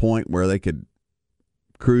the point where they could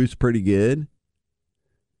cruise pretty good?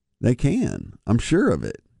 They can. I'm sure of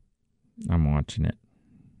it. I'm watching it.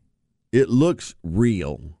 It looks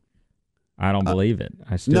real. I don't believe it.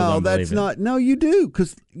 I still No, don't believe that's it. not. No, you do,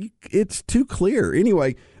 because it's too clear.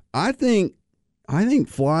 Anyway, I think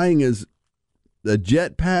flying is the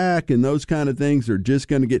jetpack and those kind of things are just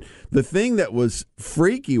going to get. The thing that was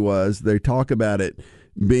freaky was they talk about it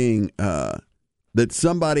being that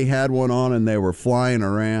somebody had one on and they were flying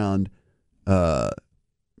around LAX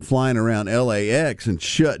and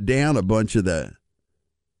shut down a bunch of the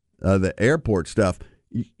airport stuff.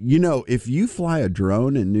 You know, if you fly a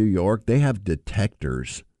drone in New York, they have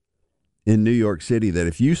detectors in New York City that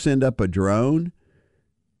if you send up a drone,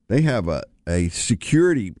 they have a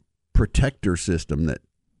security protector system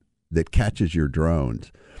that catches your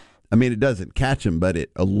drones. I mean, it doesn't catch them, but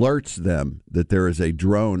it alerts them that there is a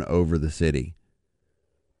drone over the city.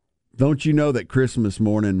 Don't you know that Christmas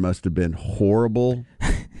morning must have been horrible?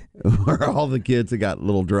 Where all the kids that got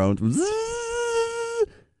little drones.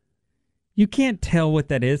 You can't tell what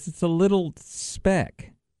that is. It's a little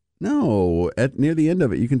speck. No, near the end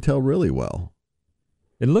of it, you can tell really well.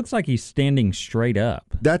 It looks like he's standing straight up.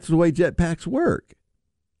 That's the way jetpacks work.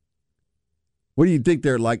 What do you think?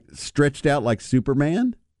 They're like stretched out like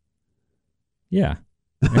Superman? Yeah.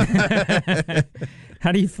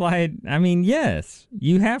 How do you fly it? I mean, yes,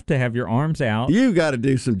 you have to have your arms out. You got to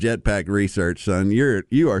do some jetpack research, son.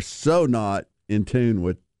 You are so not in tune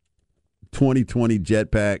with 2020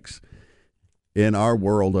 jetpacks in our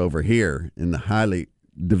world over here in the highly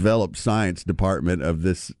developed science department of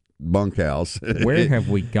this bunkhouse. Where have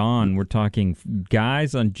we gone? We're talking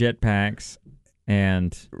guys on jetpacks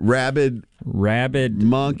and rabid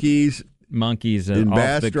monkeys and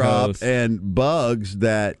bass off the drop coast. and bugs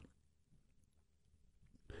that.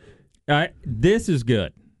 This is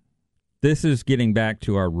good. This is getting back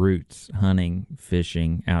to our roots: hunting,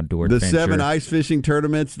 fishing, outdoor The adventure. 7 ice fishing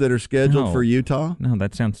tournaments that are scheduled for Utah. No,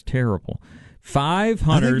 that sounds terrible. 5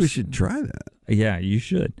 hunters. I think we should try that. Yeah, you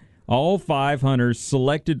should. All 5 hunters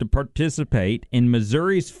selected to participate in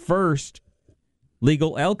Missouri's first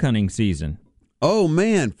legal elk hunting season. Oh,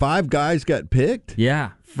 man, 5 guys got picked?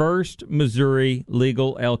 Yeah, first Missouri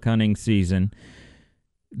legal elk hunting season.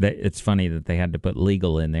 It's funny that they had to put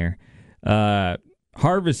legal in there.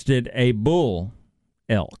 Harvested a bull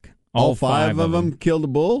elk. All 5 of them killed a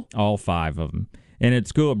bull? All 5 of them. And at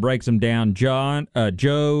school, it breaks them down.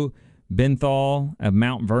 Joe Benthal of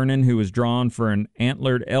Mount Vernon, who was drawn for an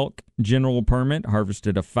antlered elk general permit,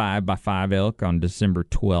 harvested a 5x5 elk on December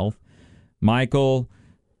 12th. Michael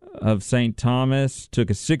of St. Thomas took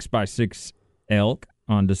a 6x6 elk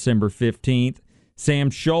on December 15th. Sam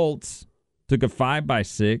Schultz took a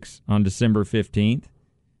 5x6 on December 15th.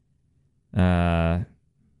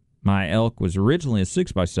 My elk was originally a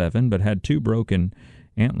 6x7, but had 2 broken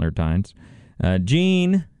antler tines.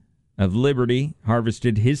 Gene of Liberty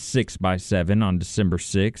harvested his 6x7 on December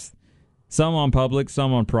 6th. Some on public,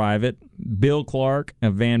 some on private. Bill Clark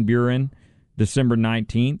of Van Buren, December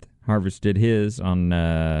 19th, harvested his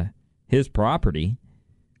on his property.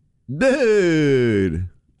 Dude,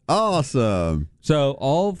 awesome. So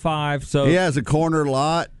all 5. So he has a corner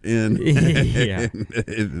lot in, Yeah.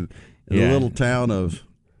 in the little town of.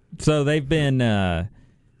 So they've been, it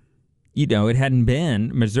hadn't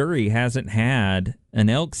been, Missouri hasn't had an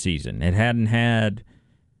elk season. It hadn't had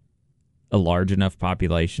a large enough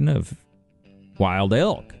population of wild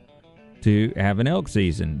elk to have an elk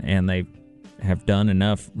season. And they have done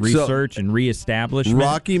enough research and reestablishment.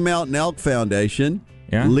 Rocky Mountain Elk Foundation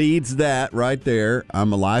leads that right there.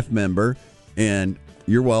 I'm a life member, and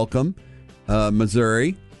you're welcome.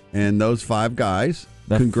 Missouri and those 5 guys.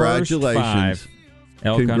 The Congratulations. first 5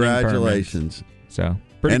 elk hunting Congratulations. permits. So,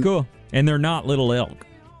 pretty cool. And they're not little elk.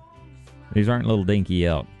 These aren't little dinky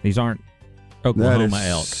elk. These aren't Oklahoma that is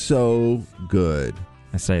elk. So good.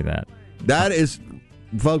 I say that. That is,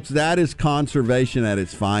 folks, that is conservation at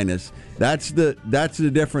its finest. That's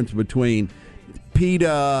the difference between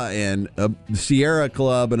PETA and Sierra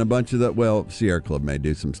Club and a bunch of the. Well, Sierra Club may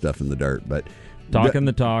do some stuff in the dirt, but talking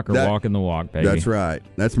the talk or walking the walk, baby. That's right.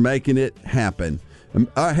 That's making it happen.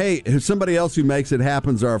 Hey, somebody else who makes it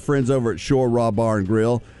happen is our friends over at Shore Raw Bar and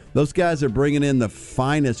Grill. Those guys are bringing in the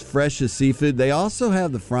finest, freshest seafood. They also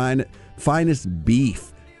have the finest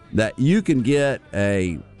beef that you can get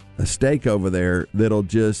a steak over there that'll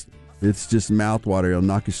just, it's just mouthwater. It'll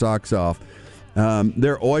knock your socks off.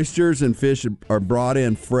 Their oysters and fish are brought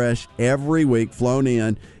in fresh every week, flown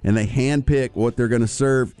in, and they handpick what they're going to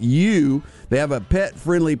serve you. They have a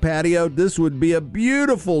pet-friendly patio. This would be a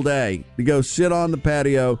beautiful day to go sit on the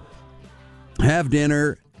patio, have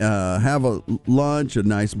dinner, have a lunch, a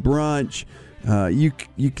nice brunch. You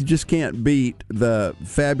just can't beat the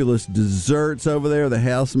fabulous desserts over there, the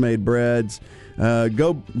house-made breads.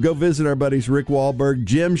 Go visit our buddies Rick Wahlberg,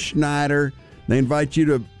 Jim Schneider. They invite you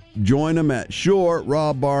to join them at Shore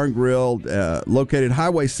Raw Bar and Grill, located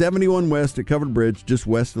Highway 71 West at Covered Bridge, just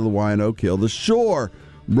west of the Wyandotte Hill. The Shore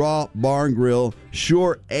Raw Bar and Grill,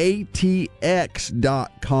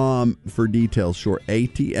 ShoreATX.com for details.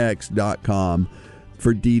 ShoreATX.com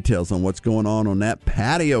for details on what's going on that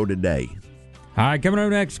patio today. All right, coming up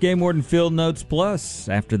next, Game Warden Field Notes Plus.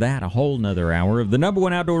 After that, a whole nother hour of the number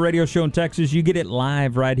one outdoor radio show in Texas. You get it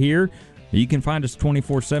live right here. You can find us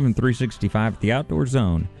 24/7, 365 at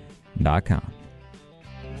theoutdoorzone.com.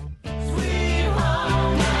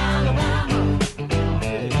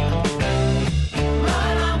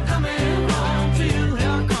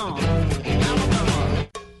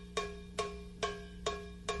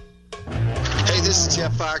 This is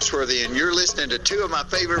Jeff Foxworthy, and you're listening to two of my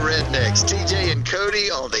favorite rednecks, TJ and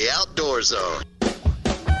Cody, on the Outdoor Zone.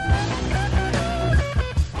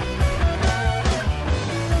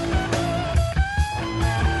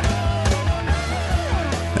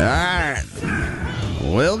 All right,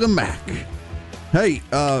 welcome back. Hey,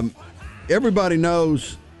 everybody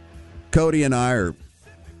knows Cody and I are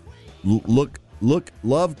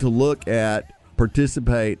love to look at,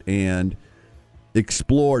 participate, and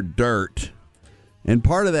explore dirt. And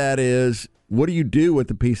part of that is, what do you do with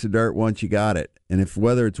the piece of dirt once you got it? And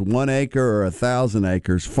whether it's 1 acre or 1,000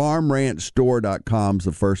 acres, farmranchstore.com is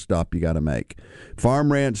the first stop you got to make.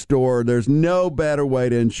 Farm Ranch Store, there's no better way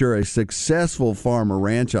to ensure a successful farm or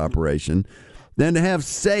ranch operation than to have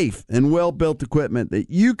safe and well-built equipment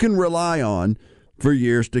that you can rely on for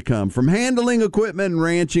years to come. From handling equipment and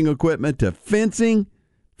ranching equipment to fencing,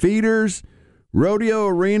 feeders, rodeo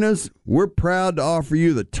arenas, we're proud to offer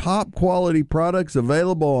you the top quality products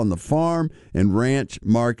available on the farm and ranch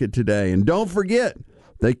market today. And don't forget,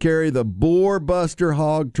 they carry the Boar Buster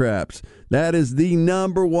hog traps. That is the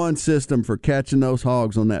number one system for catching those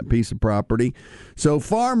hogs on that piece of property. So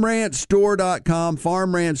farmranchstore.com,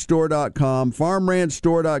 farmranchstore.com,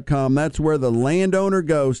 farmranchstore.com. That's where the landowner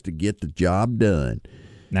goes to get the job done.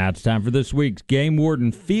 Now it's time for this week's Game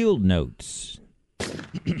Warden Field Notes.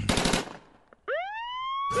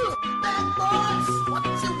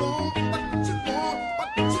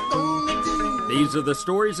 These are the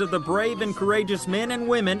stories of the brave and courageous men and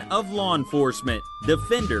women of law enforcement,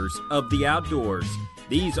 defenders of the outdoors.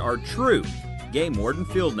 These are true Game Warden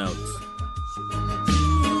Field Notes.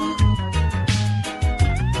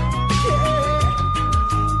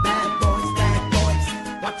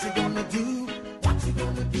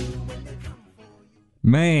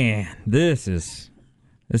 Man, this is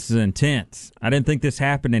intense. I didn't think this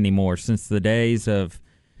happened anymore since the days of,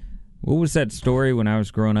 what was that story when I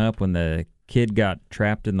was growing up when the kid got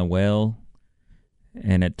trapped in the well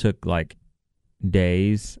and it took like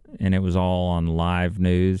days and it was all on live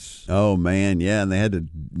news? Oh man, yeah, and they had to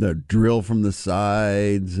drill from the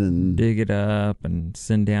sides and dig it up and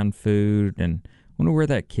send down food. And I wonder where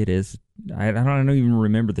that kid is. I don't even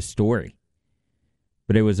remember the story,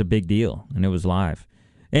 but it was a big deal and it was live.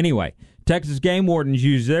 Anyway, Texas game wardens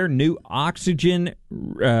use their new oxygen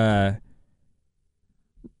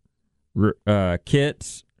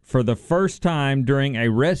kits for the first time during a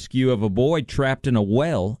rescue of a boy trapped in a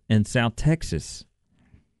well in South Texas.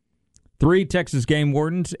 3 Texas game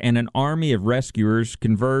wardens and an army of rescuers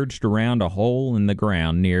converged around a hole in the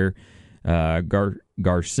ground near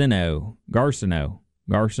Garcino.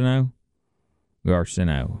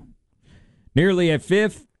 Nearly a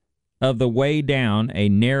fifth of the way down a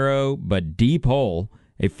narrow but deep hole,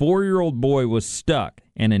 a 4-year-old boy was stuck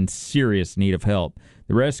and in serious need of help.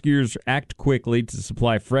 The rescuers act quickly to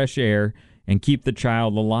supply fresh air and keep the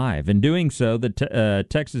child alive. In doing so, the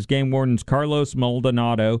Texas game wardens Carlos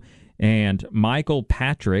Maldonado and Michael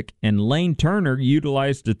Patrick and Lane Turner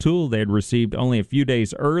utilized a tool they had received only a few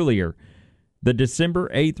days earlier The December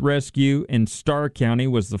 8th rescue in Starr County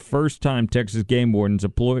was the first time Texas game wardens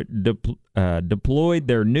deployed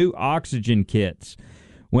their new oxygen kits.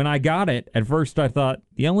 When I got it, at first I thought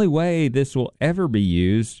the only way this will ever be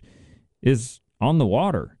used is on the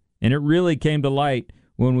water. And it really came to light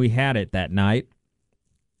when we had it that night,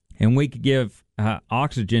 and we could give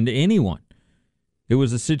oxygen to anyone. It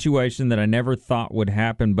was a situation that I never thought would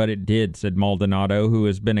happen, but it did, said Maldonado, who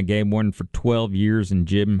has been a game warden for 12 years in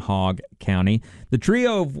Jim Hogg County. The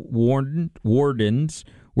trio of wardens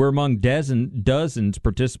were among dozens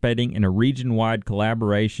participating in a region-wide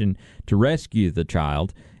collaboration to rescue the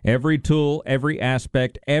child. Every tool, every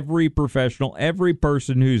aspect, every professional, every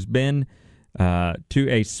person who's been to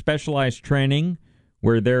a specialized training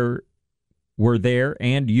were there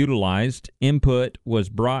and utilized. Input was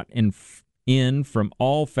brought in from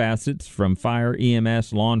all facets, from fire,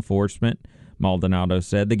 EMS, law enforcement, Maldonado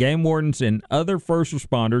said. The game wardens and other first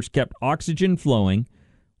responders kept oxygen flowing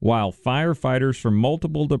while firefighters from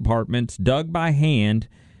multiple departments dug by hand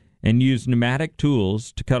and used pneumatic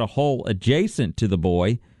tools to cut a hole adjacent to the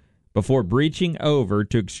boy before breaching over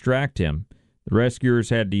to extract him. The rescuers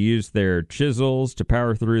had to use their chisels to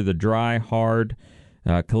power through the dry, hard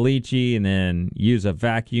caliche and then use a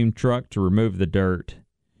vacuum truck to remove the dirt.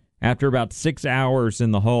 After about 6 hours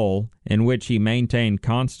in the hole, in which he maintained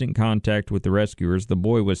constant contact with the rescuers, the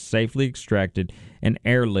boy was safely extracted and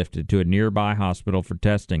airlifted to a nearby hospital for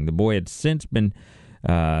testing. The boy has since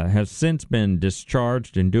been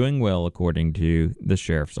discharged and doing well, according to the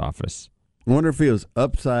sheriff's office. I wonder if he was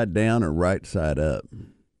upside down or right side up.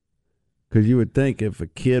 Because you would think if a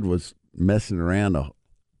kid was messing around a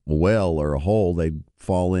well or a hole, they'd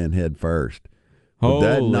fall in head first.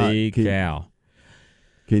 Holy cow.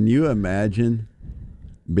 Can you imagine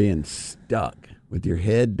being stuck with your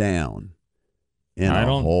head down in a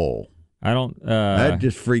hole? That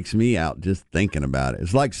just freaks me out just thinking about it.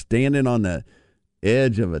 It's like standing on the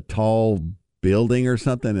edge of a tall building or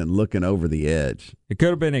something and looking over the edge. It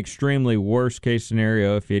could have been extremely worst case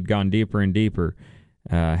scenario if he had gone deeper and deeper,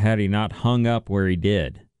 had he not hung up where he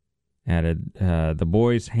did. The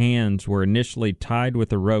boy's hands were initially tied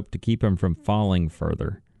with a rope to keep him from falling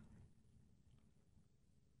further.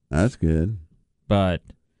 That's good. But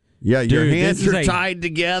yeah, your dude, hands are tied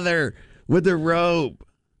together with a rope.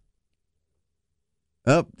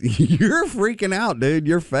 You're freaking out, dude.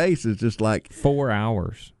 Your face is just like 4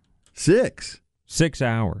 hours. 6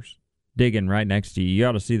 hours digging right next to you. You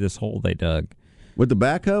ought to see this hole they dug. With the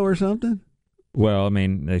backhoe or something? Well, I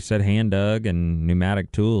mean, they said hand dug and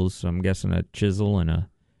pneumatic tools, so I'm guessing a chisel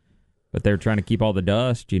but they're trying to keep all the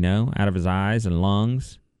dust, out of his eyes and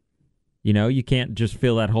lungs. You can't just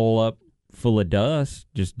fill that hole up full of dust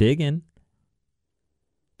just digging.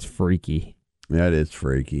 It's freaky. That is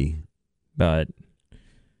freaky. But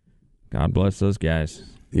God bless those guys.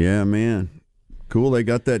 Yeah, man. Cool, they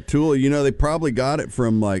got that tool. They probably got it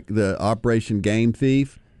from, like, the Operation Game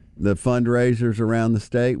Thief, the fundraisers around the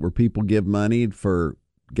state where people give money for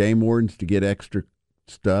game wardens to get extra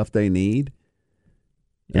stuff they need.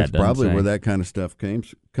 That's probably where that kind of stuff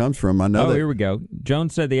comes from. I know. Here we go.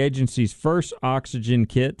 Jones said the agency's first oxygen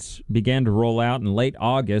kits began to roll out in late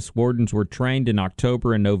August. Wardens were trained in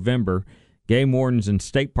October and November. Game wardens and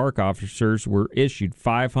state park officers were issued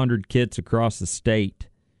 500 kits across the state.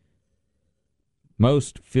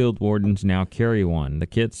 Most field wardens now carry one. The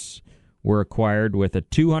kits were acquired with a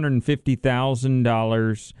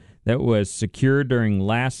 $250,000 that was secured during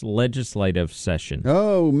last legislative session.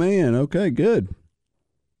 Oh, man. Okay, good.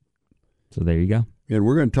 So there you go. And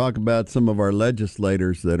we're going to talk about some of our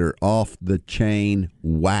legislators that are off the chain,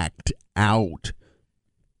 whacked out,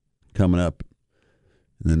 coming up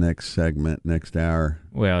in the next segment, next hour.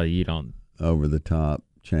 Well, you don't. Over the top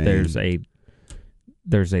chain. There's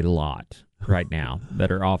a lot right now that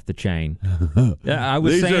are off the chain. I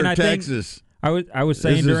was These saying, are I Texas. think I was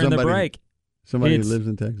saying during the break. Somebody who lives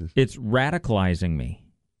in Texas. It's radicalizing me.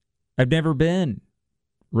 I've never been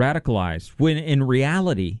radicalized. When in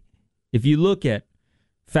reality, if you look at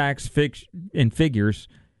facts, and figures,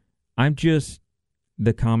 I'm just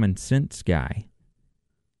the common sense guy.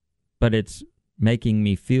 But it's making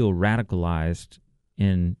me feel radicalized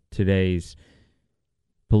in today's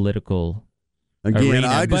political arena.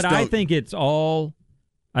 I think it's all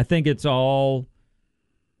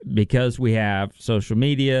because we have social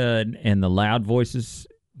media and the loud voices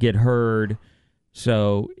get heard.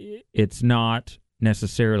 So it's not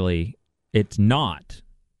necessarily.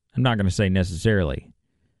 I'm not going to say necessarily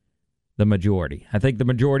the majority. I think the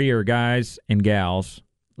majority are guys and gals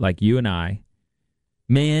like you and I,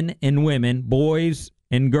 men and women, boys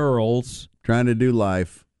and girls, trying to do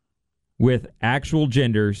life with actual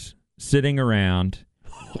genders, sitting around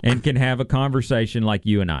and can have a conversation like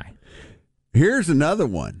you and I. Here's another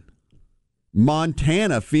one.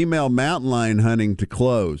 Montana female mountain lion hunting to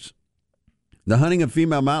close. The hunting of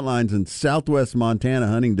female mountain lions in southwest Montana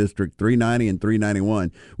hunting district 390 and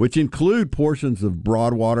 391, which include portions of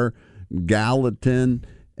Broadwater, Gallatin,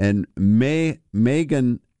 and Mayer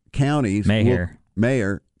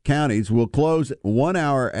counties, will close 1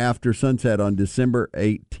 hour after sunset on December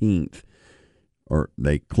 18th. Or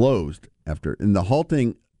they closed after. And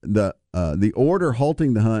the order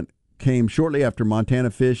halting the hunt came shortly after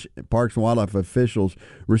Montana Fish, Parks and Wildlife officials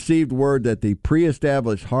received word that the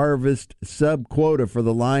pre-established harvest sub-quota for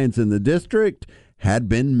the lions in the district had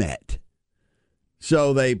been met.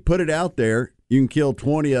 So they put it out there. You can kill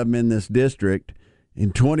 20 of them in this district,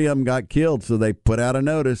 and 20 of them got killed. So they put out a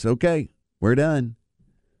notice. Okay, we're done.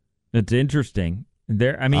 It's interesting.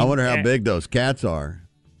 I wonder how big those cats are.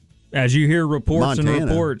 As you hear reports Montana. and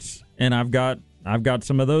reports, and I've got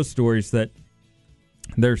some of those stories that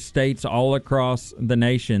there's states all across the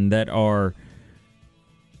nation that are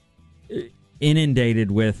inundated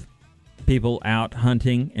with people out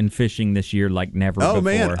hunting and fishing this year like never before. Oh,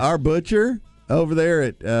 man, our butcher over there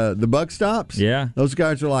at the Buck Stops. Yeah. Those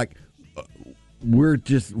guys are like, we're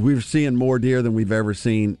seeing more deer than we've ever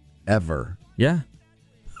seen ever. Yeah.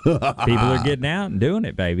 People are getting out and doing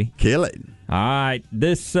it, baby. Kill it. All right,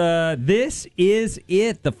 this is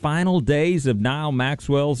it. The final days of Nile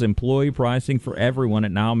Maxwell's employee pricing for everyone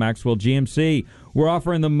at Nile Maxwell GMC. We're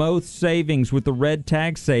offering the most savings with the red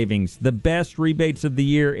tag savings, the best rebates of the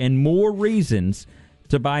year, and more reasons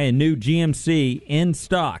to buy a new GMC in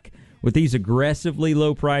stock. With these aggressively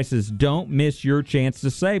low prices, don't miss your chance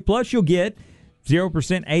to save. Plus, you'll get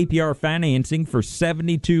 0% APR financing for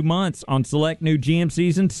 72 months on select new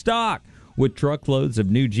GMCs in stock. With truckloads of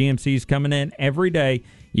new GMCs coming in every day,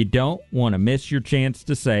 you don't want to miss your chance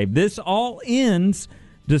to save. This all ends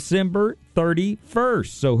December 31st,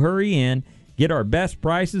 so hurry in. Get our best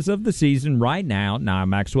prices of the season right now. Nile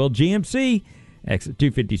Maxwell GMC, exit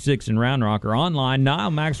 256 in Round Rock, or online,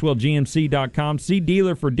 NileMaxwellGMC.com. See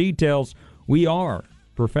dealer for details. We are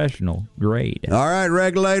professional grade. All right,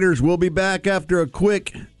 regulators, we'll be back after a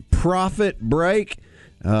quick profit break.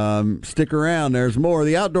 Stick around. There's more of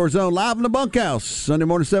the Outdoor Zone live in the Bunkhouse, Sunday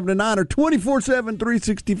morning 7 to 9 or 24/7,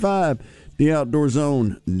 365,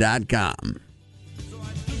 theoutdoorzone.com.